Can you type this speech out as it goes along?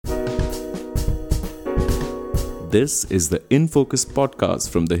This is the In Focus podcast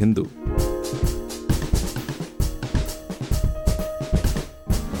from The Hindu.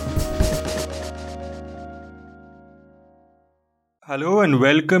 Hello and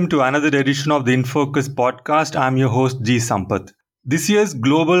welcome to another edition of the In Focus podcast. I'm your host G. Sampath. This year's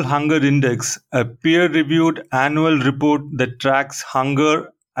Global Hunger Index, a peer-reviewed annual report that tracks hunger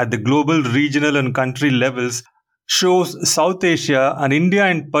at the global, regional and country levels, shows South Asia and India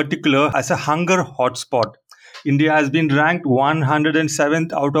in particular as a hunger hotspot. India has been ranked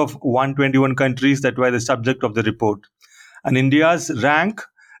 107th out of 121 countries that were the subject of the report. And India's rank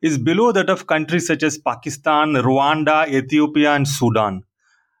is below that of countries such as Pakistan, Rwanda, Ethiopia, and Sudan.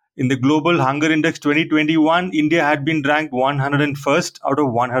 In the Global Hunger Index 2021, India had been ranked 101st out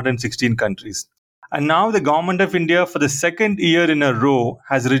of 116 countries. And now the government of India, for the second year in a row,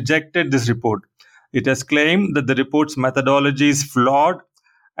 has rejected this report. It has claimed that the report's methodology is flawed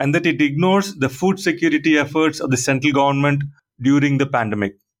and that it ignores the food security efforts of the central government during the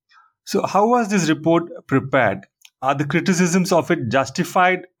pandemic. So, how was this report prepared? Are the criticisms of it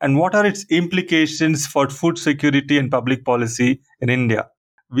justified? And what are its implications for food security and public policy in India?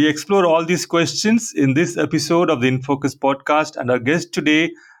 We explore all these questions in this episode of the InFocus podcast. And our guest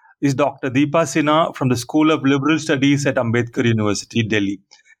today is Dr. Deepa Sinha from the School of Liberal Studies at Ambedkar University, Delhi.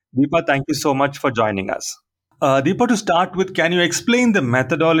 Deepa, thank you so much for joining us. Deepa, to start with, can you explain the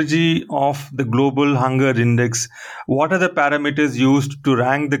methodology of the Global Hunger Index? What are the parameters used to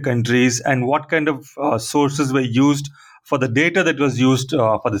rank the countries, and what kind of sources were used for the data that was used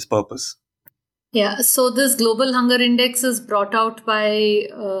for this purpose? Yeah, so this Global Hunger Index is brought out by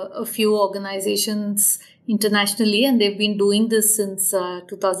a few organizations internationally, and they've been doing this since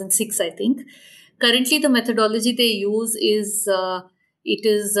 2006, I think. Currently, the methodology they use is it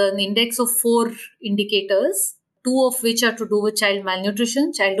is an index of 4 indicators, 2 of which are to do with child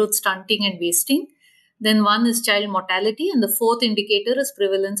malnutrition, childhood stunting and wasting. Then one is child mortality, and the 4th indicator is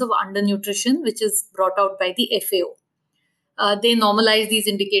prevalence of undernutrition, which is brought out by the FAO. They normalize these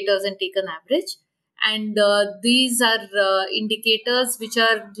indicators and take an average. And these are indicators which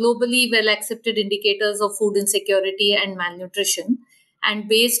are globally well accepted indicators of food insecurity and malnutrition. And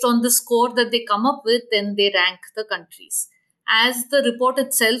based on the score that they come up with, then they rank the countries. As the report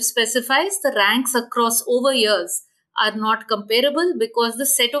itself specifies, the ranks across over years are not comparable because the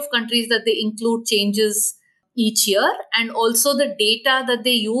set of countries that they include changes each year, and also the data that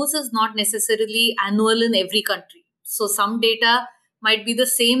they use is not necessarily annual in every country. So some data might be the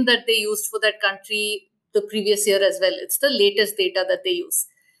same that they used for that country the previous year as well. It's the latest data that they use.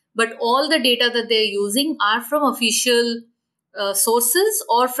 But all the data that they're using are from official sources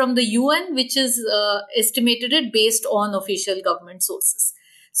or from the UN, which is estimated it based on official government sources.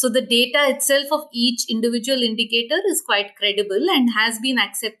 So the data itself of each individual indicator is quite credible and has been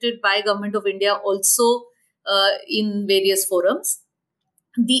accepted by Government of India also in various forums.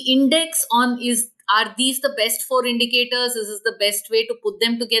 The index on are these the best 4 indicators? Is this the best way to put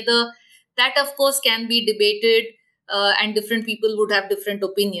them together? That, of course, can be debated and different people would have different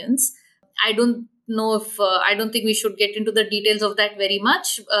opinions. I don't think we should get into the details of that very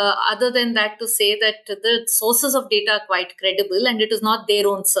much, other than that to say that the sources of data are quite credible and it is not their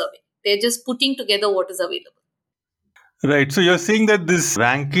own survey. They're just putting together what is available. Right. So you're saying that this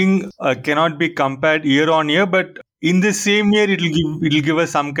ranking cannot be compared year on year, but in the same year, it'll give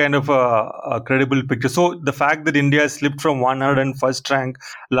us some kind of a credible picture. So the fact that India slipped from 101st rank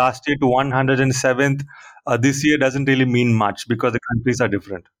last year to 107th this year doesn't really mean much because the countries are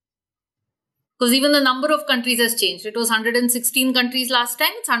different. Because even the number of countries has changed. It was 116 countries last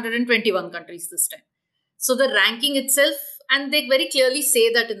time, it's 121 countries this time. So the ranking itself, and they very clearly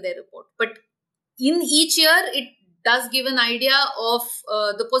say that in their report. But in each year, it does give an idea of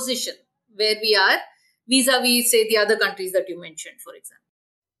the position where we are vis-a-vis, say, the other countries that you mentioned, for example.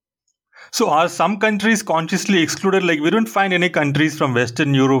 So are some countries consciously excluded? Like, we don't find any countries from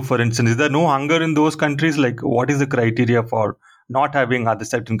Western Europe, for instance. Is there no hunger in those countries? Like, what is the criteria for not having other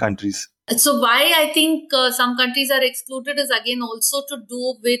certain countries? So why I think some countries are excluded is again also to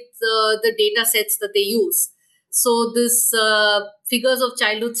do with the data sets that they use. So this figures of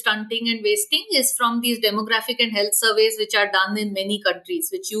childhood stunting and wasting is from these demographic and health surveys which are done in many countries,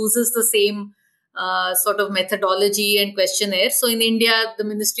 which uses the same sort of methodology and questionnaire. So in India, the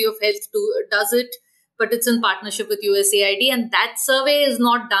Ministry of Health does it, but it's in partnership with USAID, and that survey is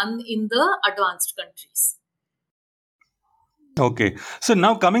not done in the advanced countries. Okay. So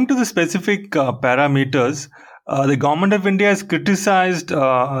now coming to the specific parameters, the government of India has criticized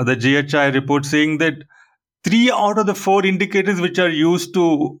the GHI report, saying that 3 out of the 4 indicators which are used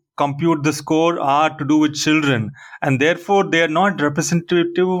to compute the score are to do with children, and therefore they are not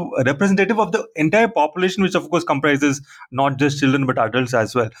representative of the entire population, which of course comprises not just children but adults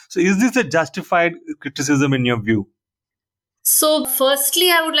as well. So is this a justified criticism in your view? So,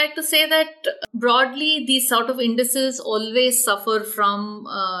 firstly, I would like to say that broadly, these sort of indices always suffer from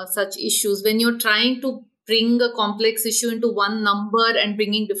such issues. When you're trying to bring a complex issue into one number and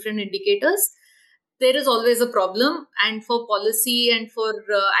bringing different indicators, there is always a problem. And for policy and for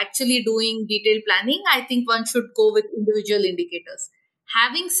actually doing detailed planning, I think one should go with individual indicators.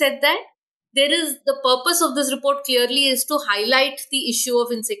 Having said that, there is the purpose of this report clearly is to highlight the issue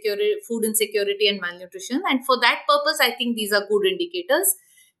of insecurity, food insecurity and malnutrition. And for that purpose, I think these are good indicators.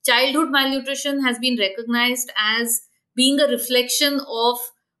 Childhood malnutrition has been recognized as being a reflection of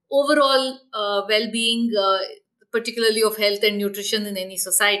overall well-being, particularly of health and nutrition in any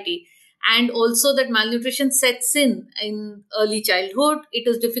society. And also that malnutrition sets in early childhood. It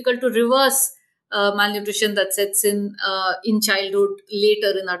is difficult to reverse malnutrition that sets in childhood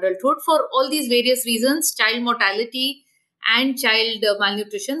later in adulthood. For all these various reasons, child mortality and child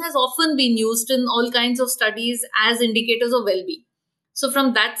malnutrition has often been used in all kinds of studies as indicators of well-being. So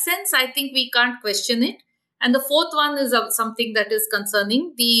from that sense, I think we can't question it. And the fourth one is something that is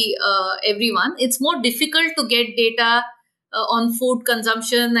concerning the everyone. It's more difficult to get data on food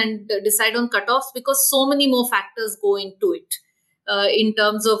consumption and decide on cutoffs because so many more factors go into it. In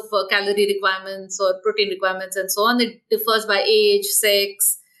terms of calorie requirements or protein requirements and so on. It differs by age,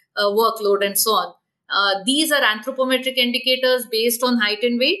 sex, workload, and so on. These are anthropometric indicators based on height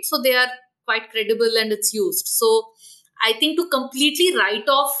and weight, so they are quite credible and it's used. So I think to completely write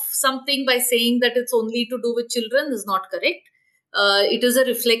off something by saying that it's only to do with children is not correct. It is a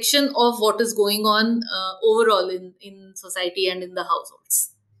reflection of what is going on overall in society and in the households.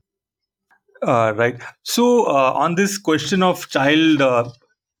 Right. So, on this question of child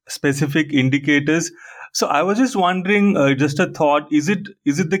specific indicators, so I was just wondering, just a thought: is it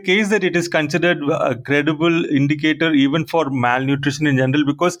the case that it is considered a credible indicator even for malnutrition in general?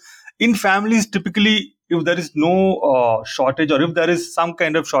 Because in families, typically, if there is no shortage or if there is some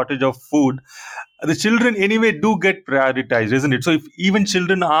kind of shortage of food, the children anyway do get prioritized, isn't it? So, if even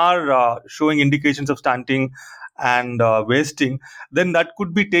children are showing indications of stunting and wasting, then that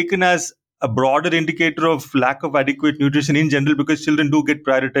could be taken as a broader indicator of lack of adequate nutrition in general because children do get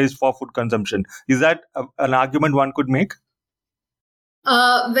prioritized for food consumption. Is that an argument one could make?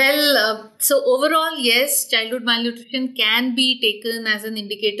 So overall, yes, childhood malnutrition can be taken as an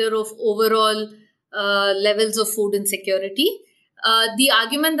indicator of overall levels of food insecurity. The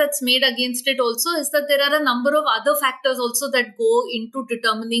argument that's made against it also is that there are a number of other factors also that go into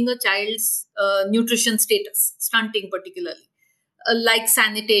determining a child's nutrition status, stunting particularly. Like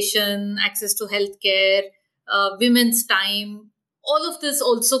sanitation, access to healthcare, women's time, all of this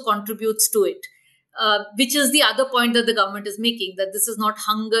also contributes to it. Which is the other point that the government is making, that this is not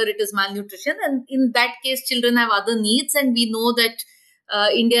hunger, it is malnutrition. And in that case, children have other needs, and we know that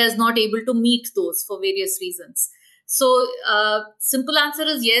India is not able to meet those for various reasons. So, simple answer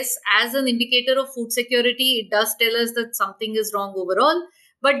is yes, as an indicator of food security, it does tell us that something is wrong overall.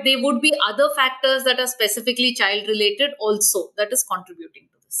 But there would be other factors that are specifically child related also that is contributing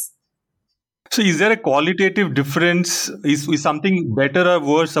to this. So, is there a qualitative difference? Is something better or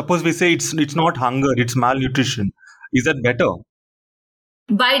worse? Suppose we say it's not hunger, it's malnutrition. Is that better?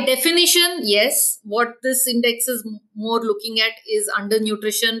 By definition, yes. What this index is more looking at is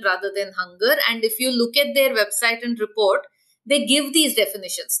undernutrition rather than hunger. And if you look at their website and report, they give these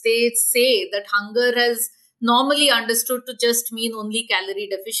definitions. They say that hunger has normally understood to just mean only calorie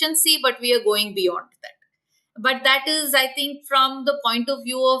deficiency, but we are going beyond that. But that is, I think, from the point of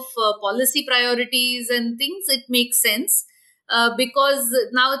view of policy priorities and things, it makes sense. Because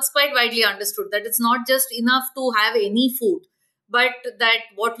now it's quite widely understood that it's not just enough to have any food, but that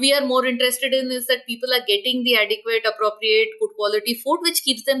what we are more interested in is that people are getting the adequate, appropriate, good quality food which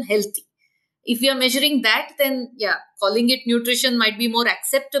keeps them healthy. If we are measuring that, then yeah, calling it nutrition might be more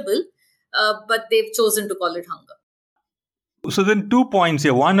acceptable, but they've chosen to call it hunger. So then 2 points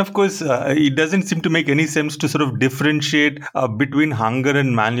here. One, of course, it doesn't seem to make any sense to sort of differentiate between hunger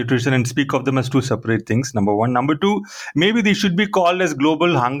and malnutrition and speak of them as two separate things. Number one. Number two, maybe they should be called as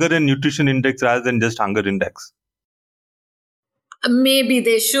Global Hunger and Nutrition Index rather than just Hunger Index. Maybe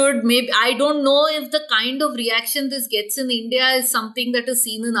they should. Maybe I don't know if the kind of reaction this gets in India is something that is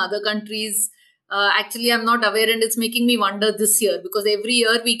seen in other countries. Actually, I'm not aware, and it's making me wonder this year because every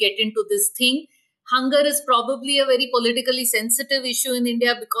year we get into this thing. Hunger is probably a very politically sensitive issue in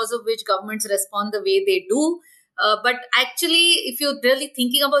India because of which governments respond the way they do. But actually, if you're really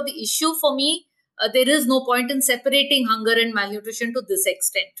thinking about the issue, for me, there is no point in separating hunger and malnutrition to this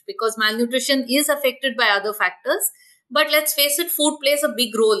extent, because malnutrition is affected by other factors. But let's face it, food plays a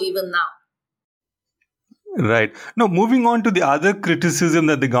big role even now. Right. Now, moving on to the other criticism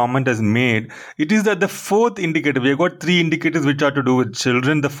that the government has made, it is that the fourth indicator, we have got three indicators which are to do with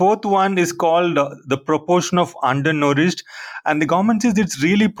children. The fourth one is called the proportion of undernourished. And the government says it's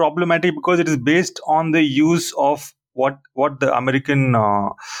really problematic because it is based on the use of what the American,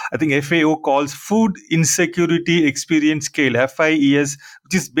 I think FAO calls Food Insecurity Experience Scale, FIES,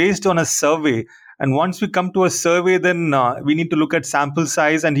 which is based on a survey. And once we come to a survey, then we need to look at sample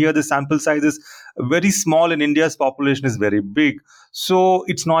size. And here the sample size is very small, and India's population is very big. So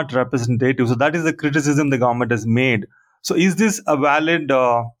it's not representative. So that is the criticism the government has made. So is this a valid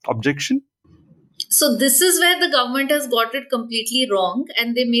objection? So this is where the government has got it completely wrong,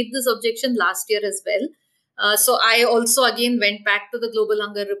 and they made this objection last year as well. So I also again went back to the Global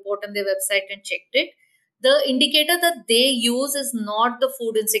Hunger Report on their website and checked it. The indicator that they use is not the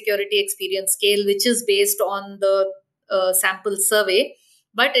Food Insecurity Experience Scale, which is based on the sample survey,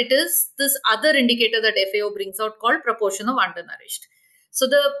 but it is this other indicator that FAO brings out called proportion of undernourished. So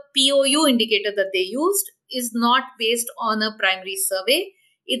the POU indicator that they used is not based on a primary survey.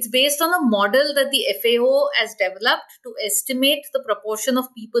 It's based on a model that the FAO has developed to estimate the proportion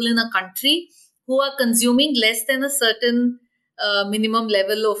of people in a country who are consuming less than a certain minimum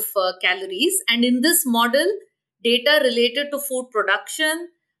level of calories. And in this model, data related to food production,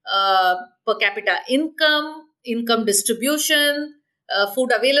 per capita income, income distribution,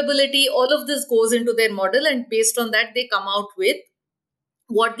 food availability, all of this goes into their model, and based on that, they come out with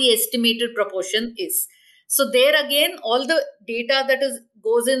what the estimated proportion is. So there again, all the data that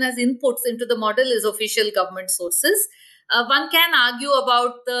goes in as inputs into the model is official government sources. One can argue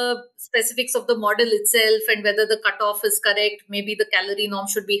about the specifics of the model itself and whether the cutoff is correct. Maybe the calorie norm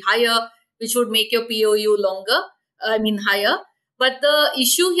should be higher, which would make your POU higher. But the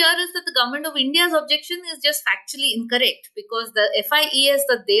issue here is that the government of India's objection is just factually incorrect, because the FIES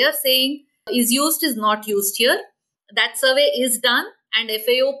that they are saying is used is not used here. That survey is done, and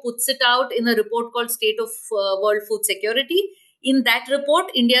FAO puts it out in a report called State of World Food Security. In that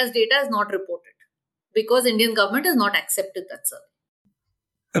report, India's data is not reported because Indian government has not accepted that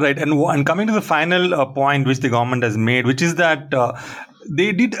survey. Right. And coming to the final point which the government has made, which is that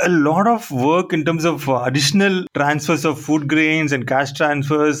they did a lot of work in terms of additional transfers of food grains and cash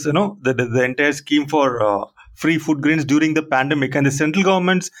transfers, the entire scheme for free food grains during the pandemic, and the central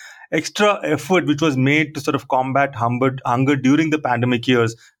government's extra effort which was made to sort of combat hunger during the pandemic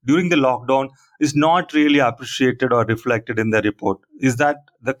years, during the lockdown, is not really appreciated or reflected in the report. Is that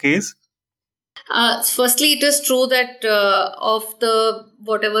the case? Firstly, it is true that of the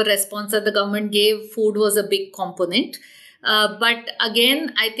whatever response that the government gave, food was a big component. But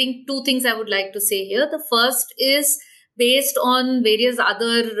again, I think two things I would like to say here. The first is based on various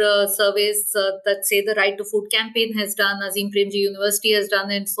other surveys that say the Right to Food campaign has done, Azim Premji University has done,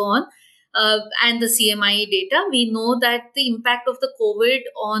 and so on, and the CMIE data. We know that the impact of the COVID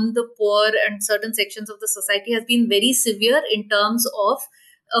on the poor and certain sections of the society has been very severe in terms of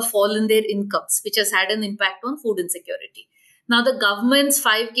a fall in their incomes, which has had an impact on food insecurity. Now, the government's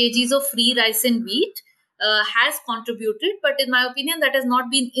 5 kgs of free rice and wheat has contributed, but in my opinion, that has not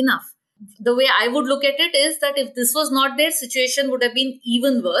been enough. The way I would look at it is that if this was not there, situation would have been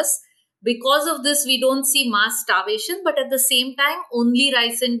even worse. Because of this, we don't see mass starvation, but at the same time, only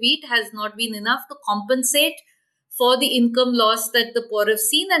rice and wheat has not been enough to compensate for the income loss that the poor have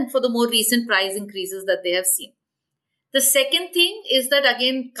seen and for the more recent price increases that they have seen. The second thing is that,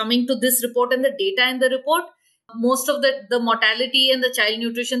 again, coming to this report and the data in the report, most of the mortality and the child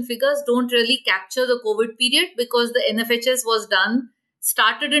nutrition figures don't really capture the COVID period, because the NFHS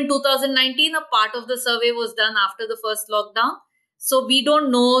started in 2019. A part of the survey was done after the first lockdown. So we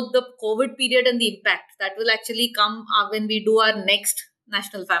don't know the COVID period and the impact. That will actually come when we do our next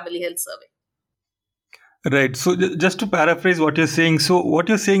National Family Health Survey. Right. So just to paraphrase what you're saying, so what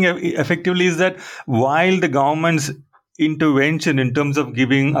you're saying effectively is that while the government's intervention in terms of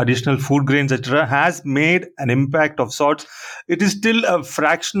giving additional food grains, etc., has made an impact of sorts, it is still a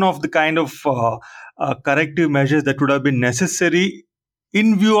fraction of the kind of corrective measures that would have been necessary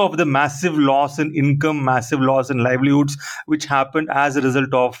in view of the massive loss in income, massive loss in livelihoods, which happened as a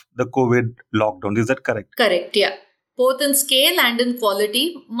result of the COVID lockdown. Is that correct? Correct, yeah. Both in scale and in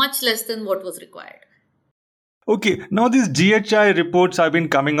quality, much less than what was required. Okay, now these GHI reports have been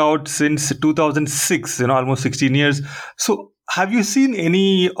coming out since 2006, almost 16 years. So have you seen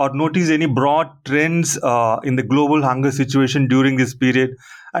any or noticed any broad trends in the global hunger situation during this period?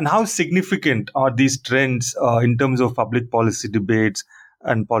 And how significant are these trends in terms of public policy debates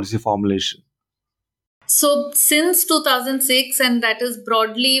and policy formulation? So since 2006, and that is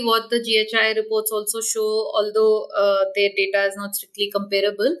broadly what the GHI reports also show, although their data is not strictly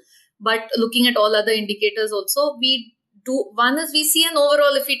comparable, but looking at all other indicators also, we do, one is we see an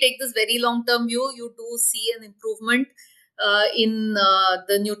overall, if we take this very long term view, you do see an improvement in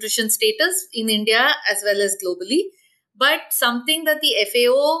the nutrition status in India as well as globally. But something that the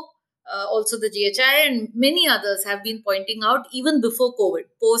FAO, also the GHI and many others have been pointing out even before COVID,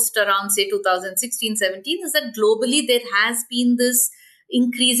 post around say 2016-17, is that globally there has been this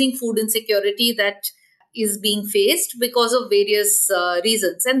increasing food insecurity that is being faced because of various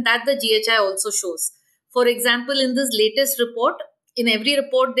reasons, and that the GHI also shows. For example, in this latest report, in every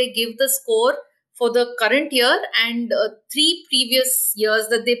report they give the score for the current year and 3 previous years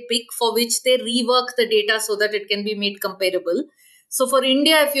that they pick, for which they rework the data so that it can be made comparable. So for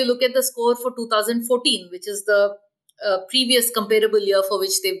India, if you look at the score for 2014, which is the previous comparable year for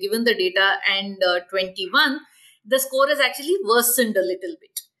which they've given the data, and 21, the score has actually worsened a little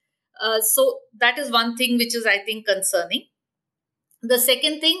bit. So that is one thing which is, I think, concerning. The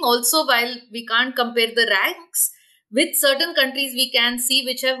second thing also, while we can't compare the ranks, with certain countries we can see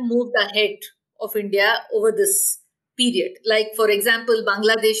which have moved ahead of India over this period. Like, for example,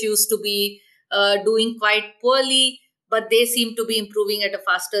 Bangladesh used to be doing quite poorly, but they seem to be improving at a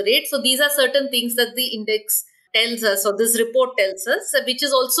faster rate. So these are certain things that the index tells us, or this report tells us, which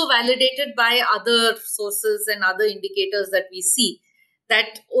is also validated by other sources and other indicators that we see,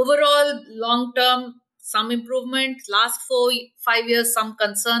 that overall long term some improvement, last 4-5 years some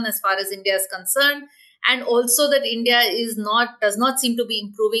concern as far as India is concerned, and also that India does not seem to be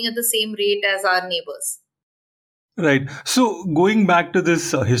improving at the same rate as our neighbors. Right. So going back to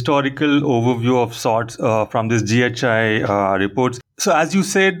this historical overview of sorts from this GHI reports. So as you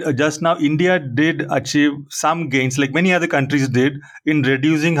said just now, India did achieve some gains, like many other countries did, in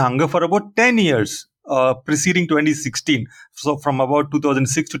reducing hunger for about 10 years preceding 2016. So from about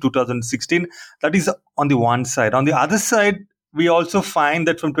 2006 to 2016, that is on the one side. On the other side, we also find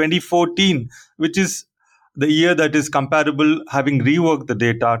that from 2014, which is the year that is comparable, having reworked the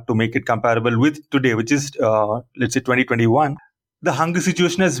data to make it comparable with today, which is, let's say, 2021, the hunger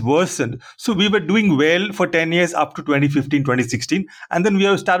situation has worsened. So we were doing well for 10 years up to 2015, 2016, and then we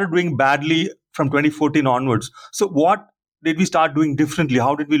have started doing badly from 2014 onwards. So what did we start doing differently?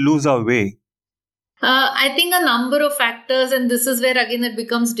 How did we lose our way? I think a number of factors, and this is where again it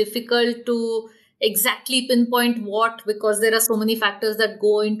becomes difficult to exactly pinpoint what, because there are so many factors that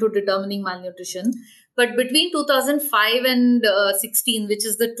go into determining malnutrition. But between 2005 and 16, which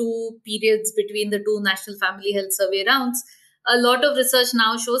is the two periods between the two National Family Health Survey rounds, a lot of research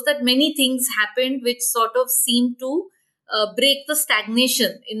now shows that many things happened which sort of seem to break the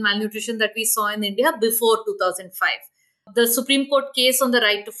stagnation in malnutrition that we saw in India before 2005. The Supreme Court case on the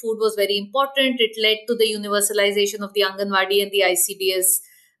right to food was very important. It led to the universalization of the Anganwadi and the ICDS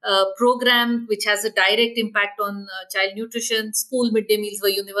program, which has a direct impact on child nutrition. School midday meals were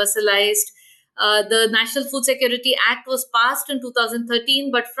universalized. The National Food Security Act was passed in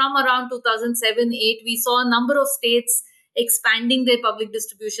 2013, but from around 2007-8, we saw a number of states expanding their public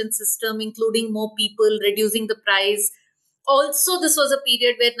distribution system, including more people, reducing the price. Also, this was a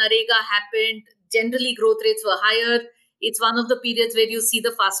period where Narega happened. Generally, growth rates were higher. It's one of the periods where you see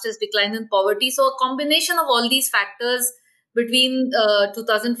the fastest decline in poverty. So a combination of all these factors between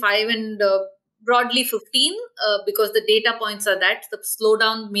 2005 and broadly 15, because the data points are that the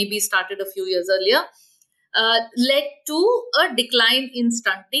slowdown maybe started a few years earlier, led to a decline in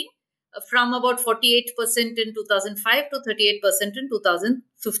stunting from about 48% in 2005 to 38% in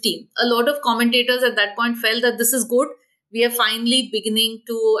 2015. A lot of commentators at that point felt that this is good. We are finally beginning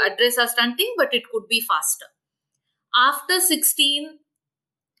to address our stunting, but it could be faster. After 16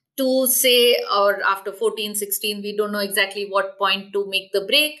 to say, or after 14, 16, we don't know exactly what point to make the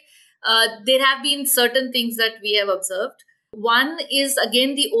break. There have been certain things that we have observed. One is,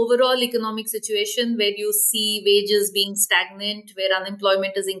 again, the overall economic situation where you see wages being stagnant, where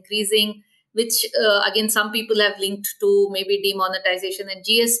unemployment is increasing, which, again, some people have linked to maybe demonetization and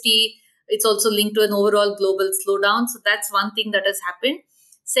GST. It's also linked to an overall global slowdown. So that's one thing that has happened.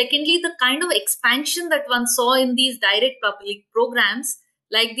 Secondly, the kind of expansion that one saw in these direct public programs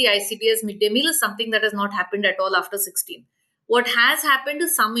like the ICDS midday meal is something that has not happened at all after 16. What has happened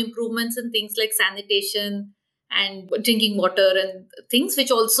is some improvements in things like sanitation and drinking water and things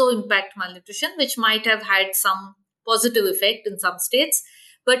which also impact malnutrition, which might have had some positive effect in some states.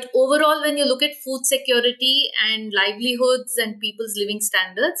 But overall, when you look at food security and livelihoods and people's living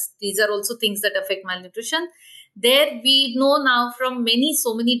standards, these are also things that affect malnutrition. There we know now from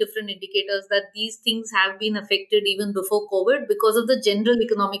so many different indicators that these things have been affected even before COVID because of the general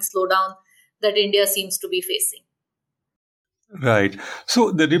economic slowdown that India seems to be facing. Right. So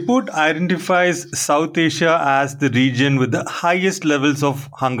the report identifies South Asia as the region with the highest levels of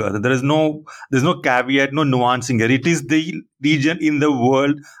hunger. There's no caveat, no nuancing here. It is the region in the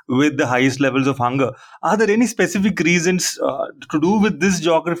world with the highest levels of hunger. Are there any specific reasons to do with this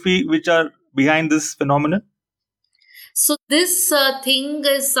geography which are behind this phenomenon? So this thing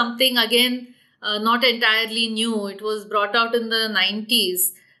is something again not entirely new. It was brought out in the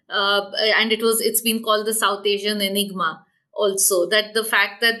 90s, and it's been called the South Asian enigma. Also, that the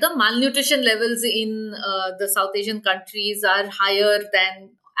fact that the malnutrition levels in the South Asian countries are higher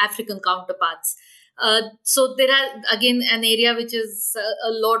than African counterparts. So there are again an area which is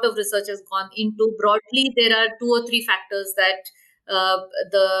a lot of research has gone into. Broadly, there are two or three factors that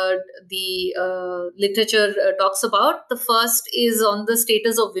the literature talks about. The first is on the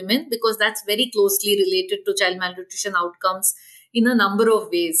status of women, because that's very closely related to child malnutrition outcomes in a number of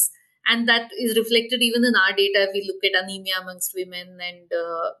ways, and that is reflected even in our data. If we look at anemia amongst women and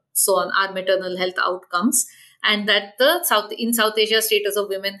so on, our maternal health outcomes, and that the South Asia status of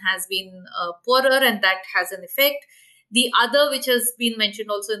women has been poorer, and that has an effect. The other, which has been mentioned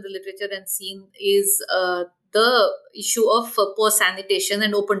also in the literature and seen, is the issue of poor sanitation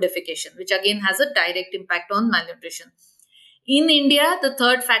and open defecation, which again has a direct impact on malnutrition. In India, the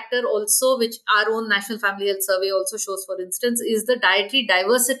third factor also, which our own National Family Health Survey also shows, for instance, is the dietary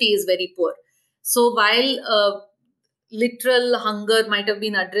diversity is very poor. So while literal hunger might have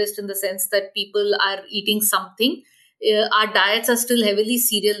been addressed in the sense that people are eating something, our diets are still heavily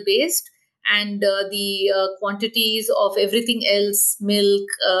cereal based, and the quantities of everything else, milk,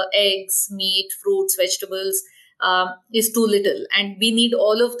 eggs, meat, fruits, vegetables, is too little, and we need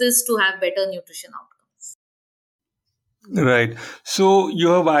all of this to have better nutrition outcomes. Right. So you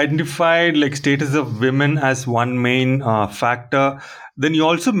have identified like status of women as one main factor. Then you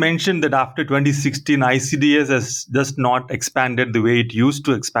also mentioned that after 2016, ICDS has just not expanded the way it used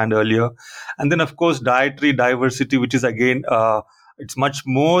to expand earlier. And then, of course, dietary diversity, which is again, it's much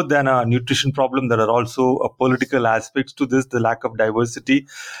more than a nutrition problem. There are also political aspects to this, the lack of diversity.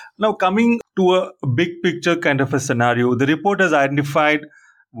 Now, coming to a big picture kind of a scenario, the report has identified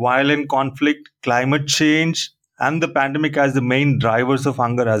violent conflict, climate change, and the pandemic as the main drivers of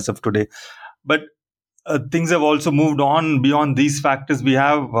hunger as of today. But things have also moved on beyond these factors. We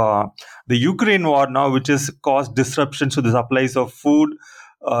have the Ukraine war now, which has caused disruptions to the supplies of food,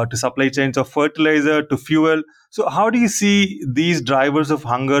 to supply chains of fertilizer, to fuel. So, how do you see these drivers of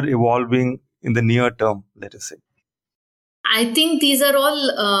hunger evolving in the near term, let us say? I think these are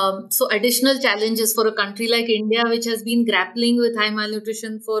all so additional challenges for a country like India, which has been grappling with high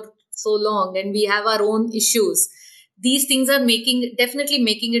malnutrition for so long, and we have our own issues. These things are definitely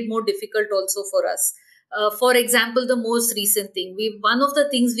making it more difficult also for us. For example, the most recent thing, one of the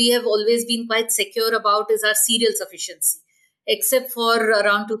things we have always been quite secure about is our cereal sufficiency, except for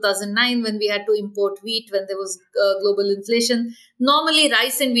around 2009 when we had to import wheat when there was global inflation. Normally,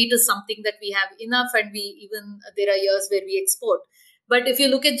 rice and wheat is something that we have enough, and there are years where we export. But if you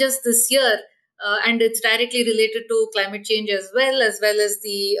look at just this year, and it's directly related to climate change as well as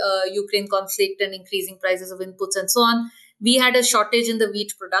the Ukraine conflict and increasing prices of inputs and so on. We had a shortage in the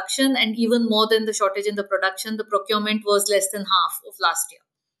wheat production, and even more than the shortage in the production, the procurement was less than half of last year.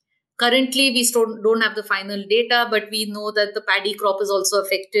 Currently, we still don't have the final data, but we know that the paddy crop is also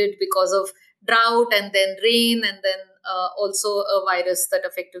affected because of drought and then rain, and then also a virus that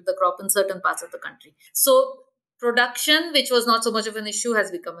affected the crop in certain parts of the country. So production, which was not so much of an issue, has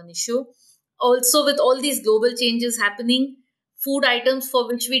become an issue. Also, with all these global changes happening, food items for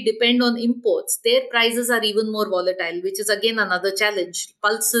which we depend on imports, their prices are even more volatile, which is again another challenge.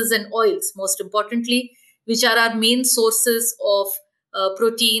 Pulses and oils, most importantly, which are our main sources of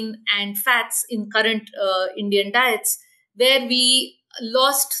protein and fats in current Indian diets, where we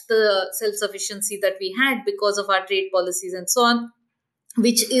lost the self-sufficiency that we had because of our trade policies and so on,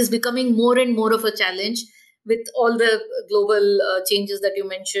 which is becoming more and more of a challenge with all the global changes that you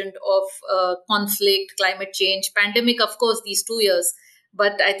mentioned of conflict, climate change, pandemic, of course, these 2 years.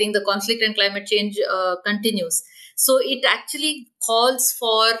 But I think the conflict and climate change continues. So it actually calls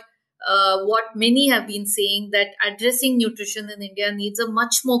for what many have been saying, that addressing nutrition in India needs a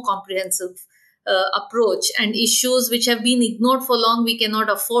much more comprehensive approach, and issues which have been ignored for long, we cannot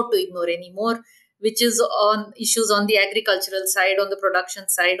afford to ignore anymore, which is on issues on the agricultural side, on the production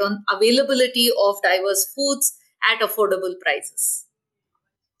side, on availability of diverse foods at affordable prices.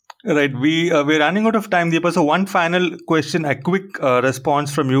 Right, we're running out of time, Deepa. So one final question, a quick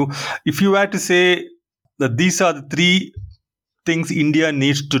response from you. If you were to say that these are the three things India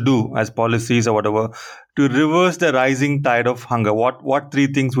needs to do as policies or whatever to reverse the rising tide of hunger, what three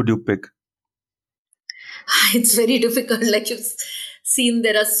things would you pick? It's very difficult. Like you've seen,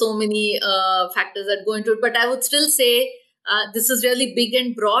 there are so many factors that go into it. But I would still say this is really big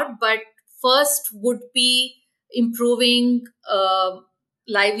and broad. But first would be improving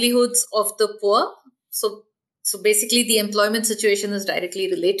livelihoods of the poor. So basically, the employment situation is directly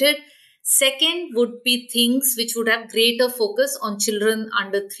related. Second would be things which would have greater focus on children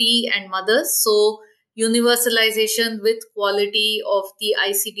under 3 and mothers. So universalization with quality of the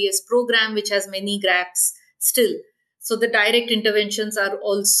ICDS program, which has many gaps still. So the direct interventions are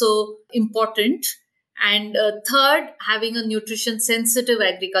also important. And third, having a nutrition sensitive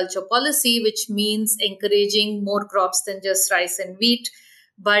agriculture policy, which means encouraging more crops than just rice and wheat,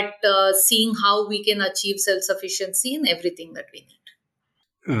 but seeing how we can achieve self-sufficiency in everything that we need.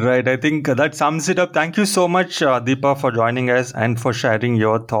 Right. I think that sums it up. Thank you so much, Deepa, for joining us and for sharing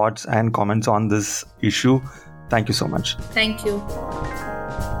your thoughts and comments on this issue. Thank you so much. Thank you.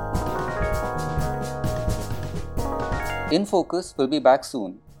 In Focus will be back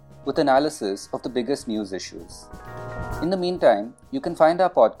soon with analysis of the biggest news issues. In the meantime, you can find our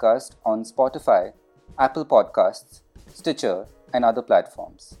podcast on Spotify, Apple Podcasts, Stitcher, and other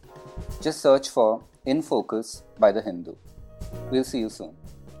platforms. Just search for In Focus by The Hindu. We'll see you soon.